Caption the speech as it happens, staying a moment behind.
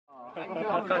Hi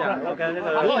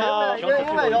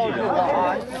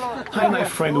my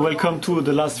friend, welcome to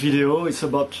the last video. It's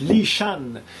about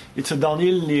LISHAN. It's a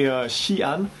downhill near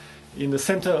XI'AN in the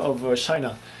center of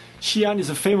China. XI'AN is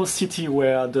a famous city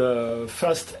where the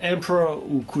first emperor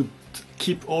who could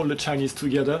keep all the Chinese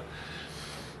together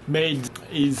made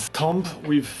his tomb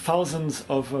with thousands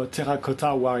of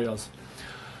terracotta warriors.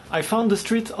 I found the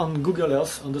street on Google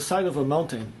Earth on the side of a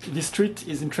mountain. This street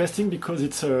is interesting because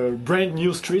it's a brand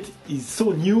new street. It's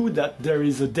so new that there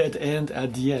is a dead end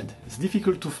at the end. It's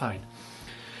difficult to find.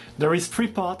 There is three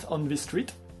parts on this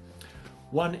street.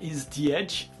 One is the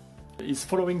edge, is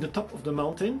following the top of the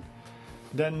mountain.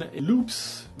 Then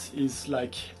loops is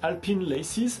like alpine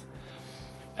laces.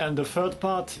 And the third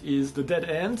part is the dead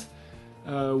end,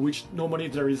 which normally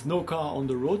there is no car on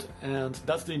the road, and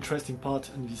that's the interesting part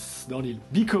in this downhill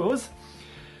because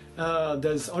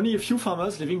there's only a few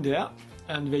farmers living there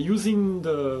and they're using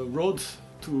the road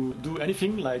to do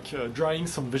anything like drying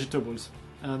some vegetables.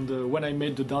 And when I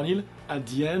made the downhill, at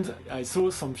the end I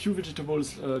saw some few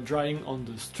vegetables drying on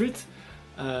the street,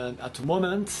 and at the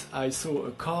moment I saw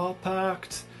a car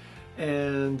parked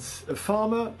and a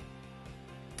farmer,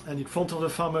 and in front of the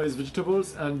farmer is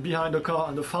vegetables, and behind the car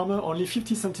and the farmer only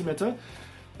 50 centimeters.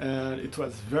 It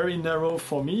was very narrow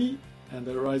for me, and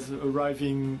I was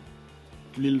arriving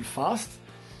a little fast.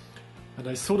 And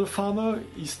I saw the farmer,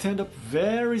 he stand up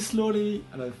very slowly,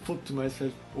 and I thought to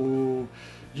myself, oh,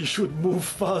 you should move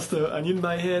faster. And in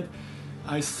my head,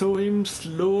 I saw him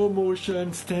slow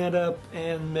motion stand up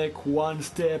and make one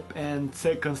step and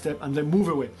second step and then move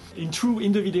away. In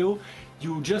the video,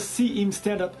 you just see him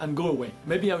stand up and go away.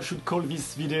 Maybe I should call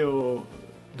this video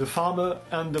the farmer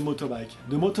and the motorbike.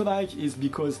 The motorbike is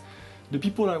because the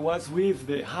people I was with,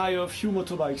 they hire a few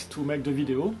motorbikes to make the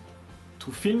video,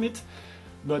 to film it,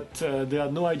 but they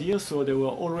had no idea, so they were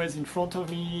always in front of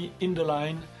me in the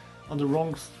line on the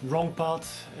wrong part,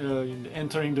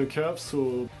 entering the curve.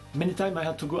 So many times I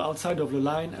had to go outside of the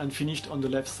line and finished on the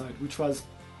left side, which was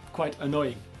quite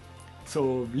annoying.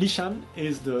 So LISHAN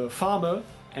is the farmer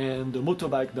and the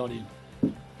motorbike downhill.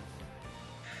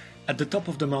 At the top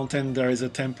of the mountain there is a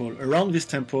temple. Around this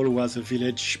temple was a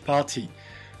village party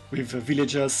with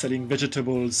villagers selling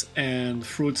vegetables and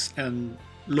fruits and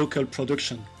local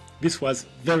production. This was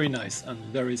very nice and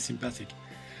very sympathetic.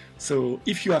 So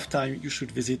if you have time, you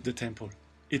should visit the temple.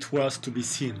 It was to be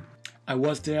seen. I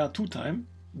was there 2 times,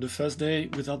 the first day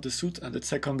without the suit and the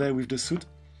second day with the suit.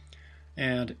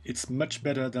 And it's much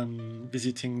better than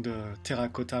visiting the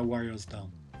terracotta warriors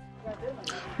down.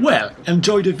 Well,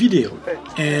 enjoy the video,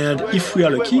 and if we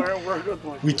are lucky,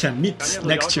 we can meet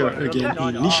next year again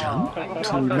in LISHAN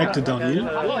to make the downhill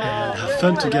and have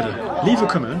fun together. Leave a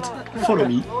comment, follow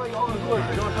me,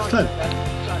 have fun!